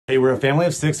Hey, we're a family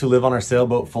of 6 who live on our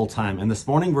sailboat full time. And this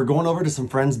morning we're going over to some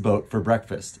friends' boat for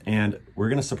breakfast. And we're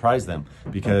gonna surprise them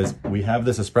because we have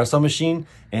this espresso machine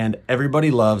and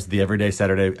everybody loves the Everyday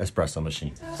Saturday espresso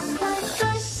machine.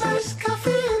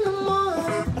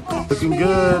 Looking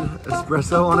good,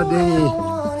 espresso on a dinghy.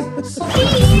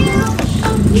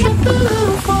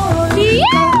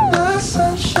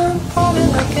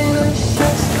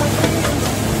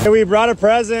 Hey, we brought a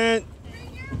present.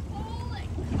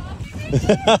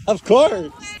 Of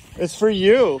course. It's for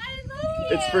you.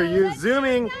 It's for you.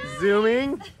 Zooming.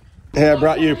 Hey, I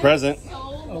brought you a present.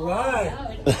 All right.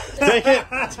 Take it.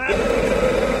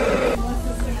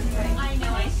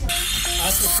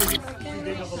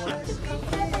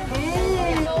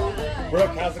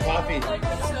 Brooke, how's the coffee?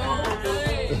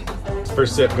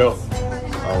 First sip, go.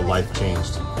 Oh, life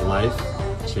changed. Life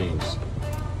changed.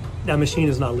 That machine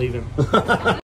is not leaving.